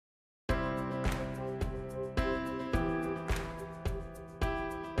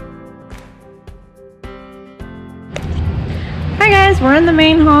guys, we're in the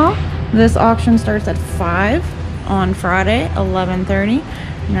main hall. This auction starts at 5 on Friday, 11:30.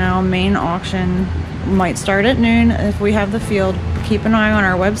 Now main auction might start at noon if we have the field. Keep an eye on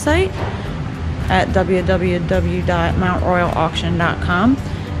our website at www.mountroyalauction.com,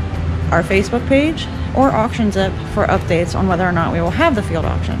 our Facebook page, or Auction Zip for updates on whether or not we will have the field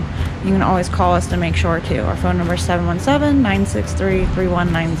auction. You can always call us to make sure too. Our phone number is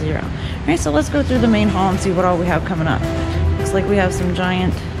 717-963-3190. Alright, so let's go through the main hall and see what all we have coming up. Looks like we have some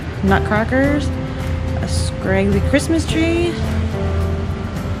giant nutcrackers, a scraggly Christmas tree,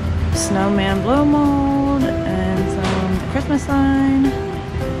 snowman blow mold, and some Christmas sign.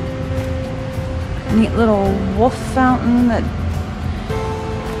 Neat little wolf fountain that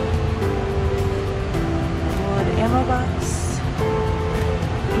wood ammo box.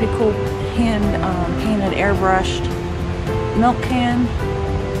 Pretty cool hand painted airbrushed milk can.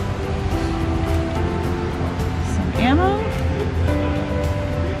 Some ammo.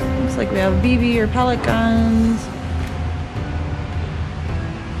 Looks like we have BB or pellet guns.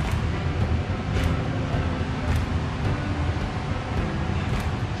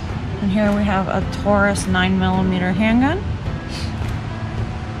 And here we have a Taurus 9mm handgun.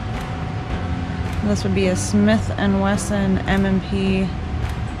 This would be a Smith & Wesson M&P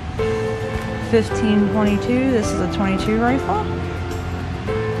 1522. This is a 22 rifle.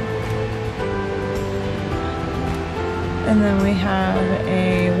 And then we have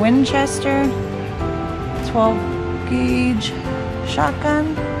a Winchester 12 gauge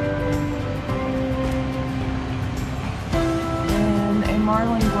shotgun. And a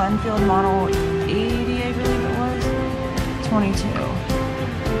Marlin Glenfield Model 80, I believe it was. 22.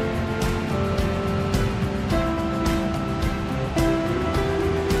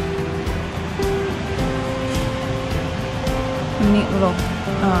 Neat little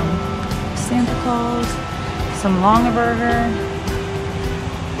Santa Claus, some Longaberger,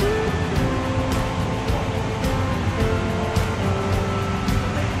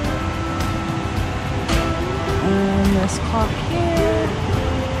 and this clock here,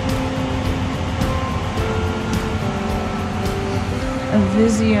 a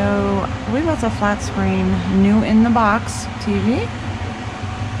Vizio, I believe that's a flat screen, new in the box TV,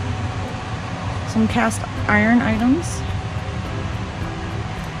 some cast iron items,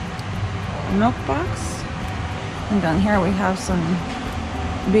 milk box, and down here we have some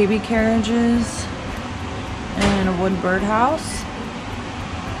baby carriages and a wood birdhouse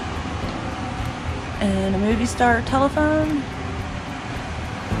and a movie star telephone,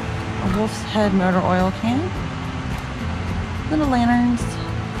 a Wolf's Head motor oil can, little lanterns,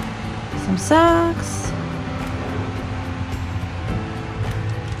 some socks,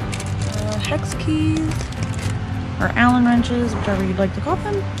 hex keys or Allen wrenches, whichever you'd like to call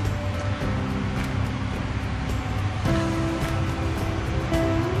them.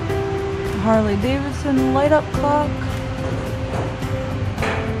 Harley Davidson light up clock.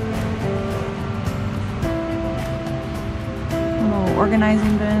 Little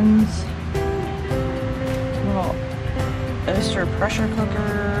organizing bins. Little Oster pressure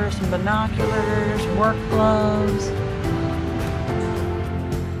cooker, some binoculars, work gloves.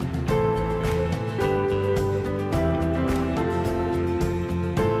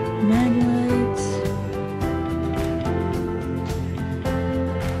 Mag lights.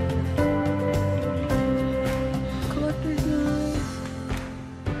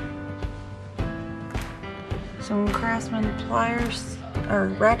 Some Craftsman pliers or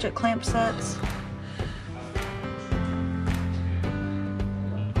ratchet clamp sets.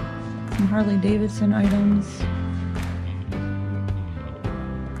 Some Harley Davidson items.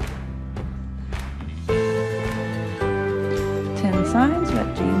 10 signs, we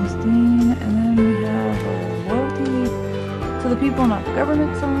got James Dean, and then we have a loyalty to the people, not the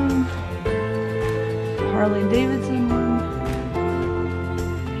government sign. Harley Davidson one.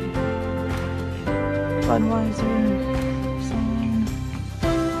 Budweiser sign.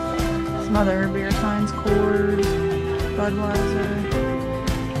 Some other beer signs, Coors, Budweiser,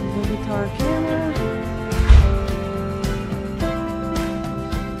 Vivitar camera.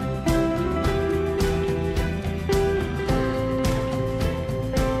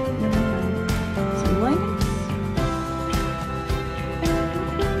 Some blankets.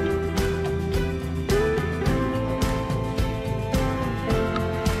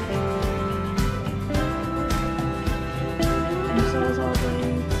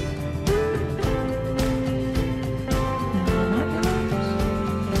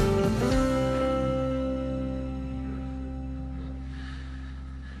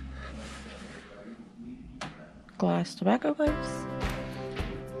 Glass tobacco pipes,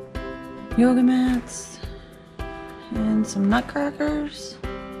 yoga mats, And some nutcrackers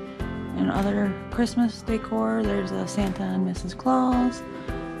and other Christmas decor. There's a Santa and Mrs. Claus.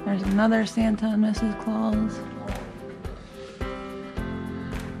 There's another Santa and Mrs. Claus.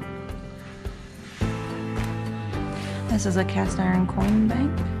 This is a cast iron coin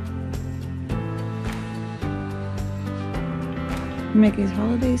bank. Mickey's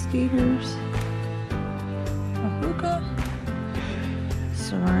holiday skaters. A hookah.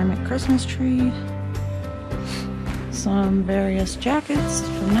 Ceramic Christmas tree. Some various jackets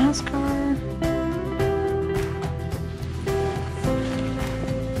from NASCAR.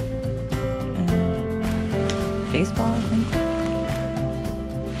 And baseball, I think.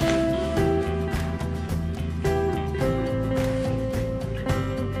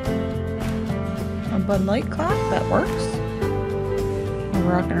 A Bud Light clock that works. We're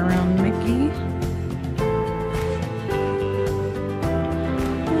rocking around Mickey.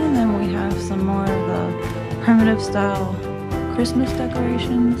 And then we have some more of the primitive style Christmas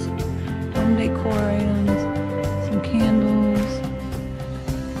decorations, home decor items, some candles.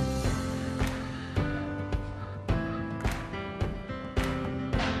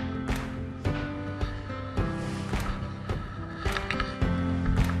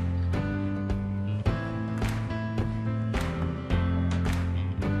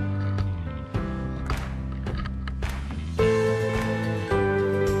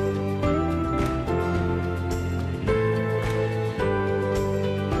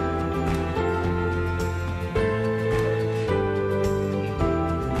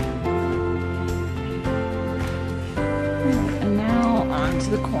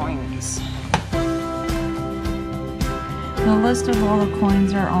 The coins. The list of all the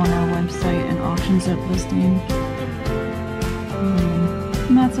coins are on our website and auction zip listing.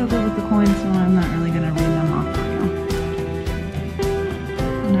 I'm not so good with the coins, so I'm not really going to read them off for you.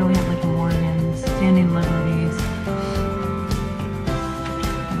 I know we have like Morgans, Standing Liberties,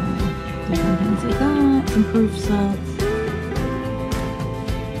 different things like that, some proof sets,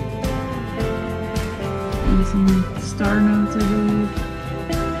 maybe some star notes, I believe.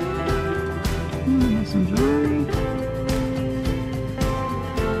 Some jewelry.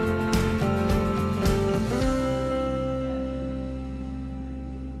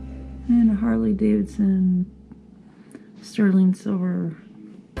 And a Harley Davidson sterling silver.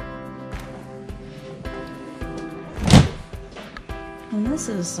 And this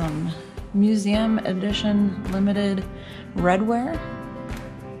is some museum edition limited redware.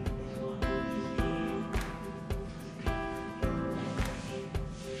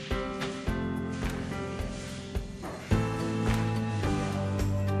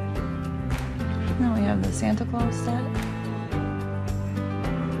 Now we have the Santa Claus set.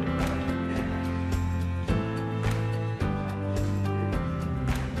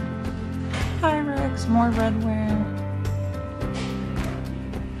 Pyrex, more redware.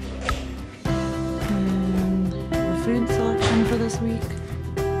 And the food selection for this week.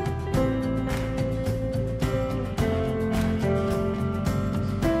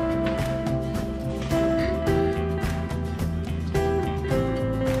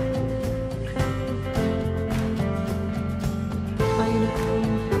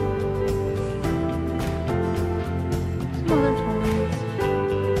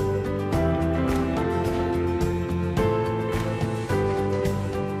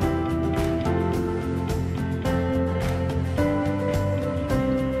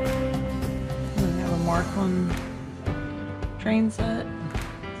 Train set.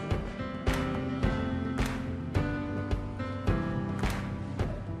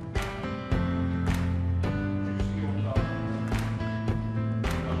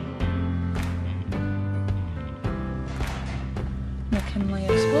 McKinley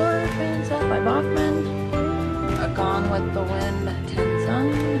Explorer train set by Bachman. A Gone with the Wind Tin Sun.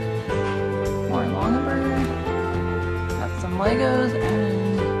 More Longabird. Got some Legos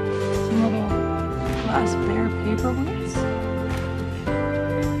and some little glass bear paperweights.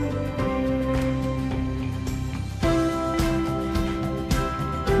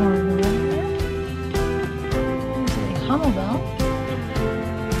 Hummel belt.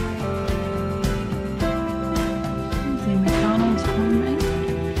 There's a McDonald's coin bank.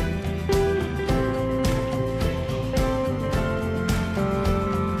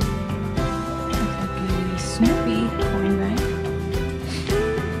 Looks like a Snoopy coin bank.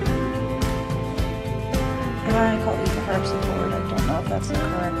 I call these a harpsichord. I don't know if that's the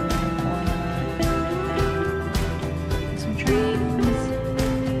correct name or not. Some trains.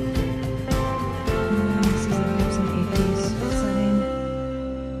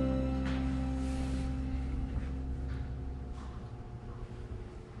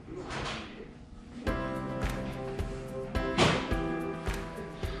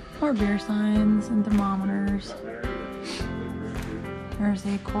 More beer signs and thermometers. There's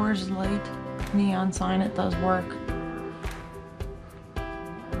a Coors Light neon sign. It does work.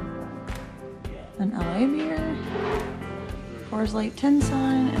 An LA beer. Coors Light tin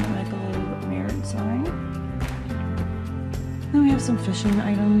sign and a Michelob mirrored sign. Then we have some fishing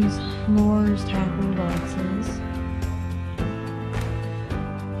items. Lures, tackle boxes.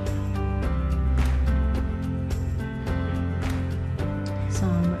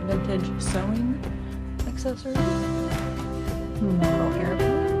 Some vintage sewing accessories. Model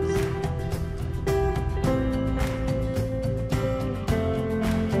airplanes.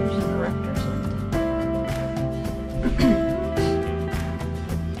 There's a director's light.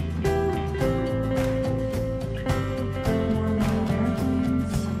 More model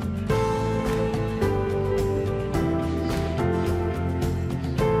airplanes.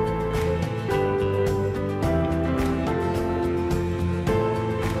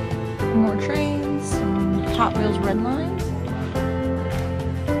 More trains. Some Hot Wheels red lines.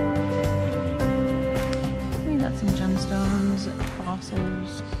 Some gemstones,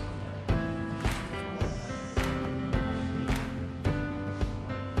 fossils.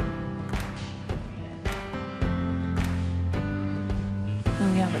 Then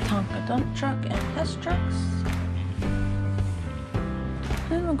we have a Tonka dump truck and test trucks.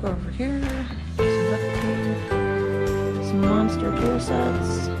 Then we'll go over here. Some duct tape, some monster tool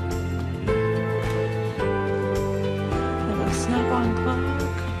sets. We have a snap-on clock.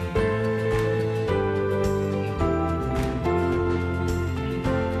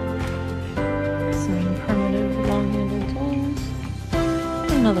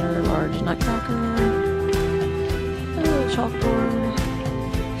 Another large nutcracker, a little chalkboard,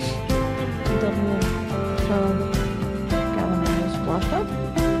 a double tub galvanized wash tub,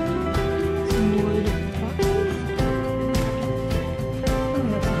 some wood boxes, some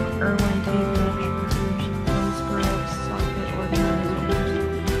Irwin tape measures, screws, socket organizers.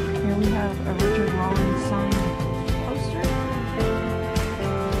 Here we have a Richard Rollins sign poster.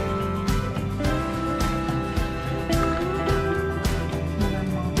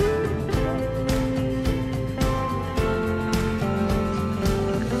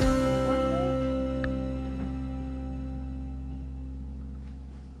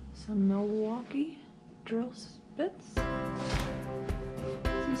 Some Milwaukee drill bits,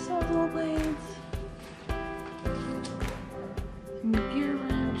 some sawzall blades, some gear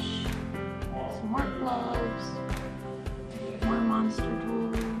wrench, some work gloves, more monster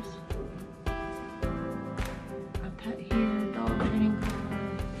tools, a pet here, dog training car,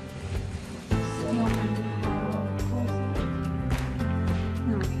 steel tool set.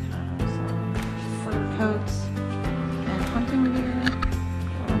 Then we have some fur coats and hunting gear.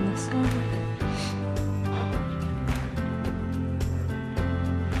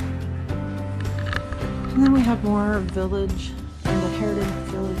 And then we have more village and the Heritage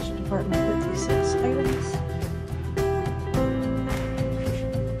Village Department 56 items.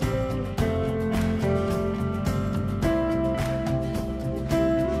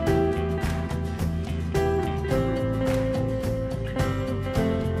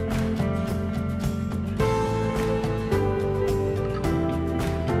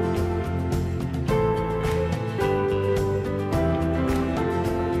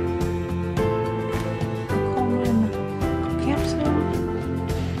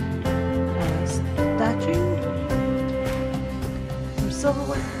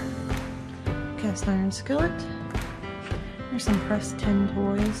 Silverware, cast iron skillet. There's some pressed tin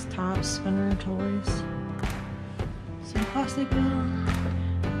toys, tops, spinner toys, some plastic wheel,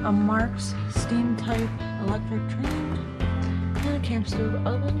 a Marks steam type electric train, and a camp stove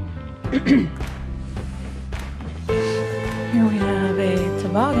oven. Here we have a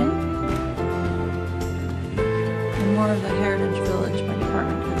toboggan and more of the Heritage Village by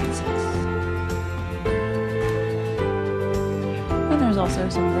Department 56. There's also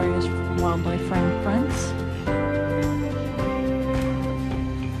some various wildlife friend prints.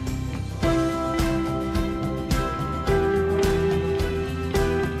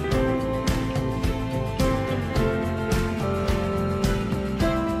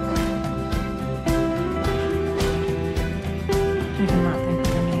 I cannot think of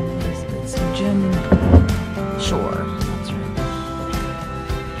the name of this. It's Jim Shore. That's right.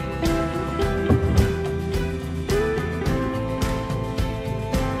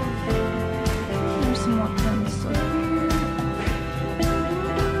 Some more pens over here.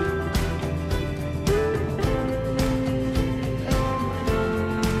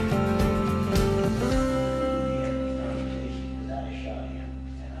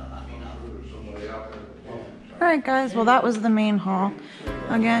 Alright guys, well that was the main haul.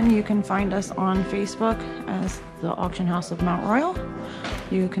 Again, you can find us on Facebook as the Auction House of Mount Royal.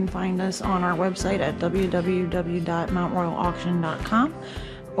 You can find us on our website at www.mountroyalauction.com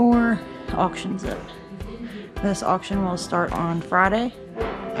or Auctions It. This auction will start on Friday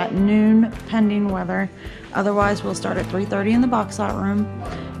at noon, pending weather. Otherwise, we'll start at 3:30 in the box lot room.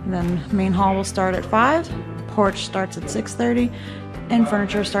 And then main hall will start at 5. Porch starts at 6:30, and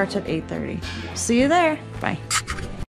furniture starts at 8:30. See you there. Bye.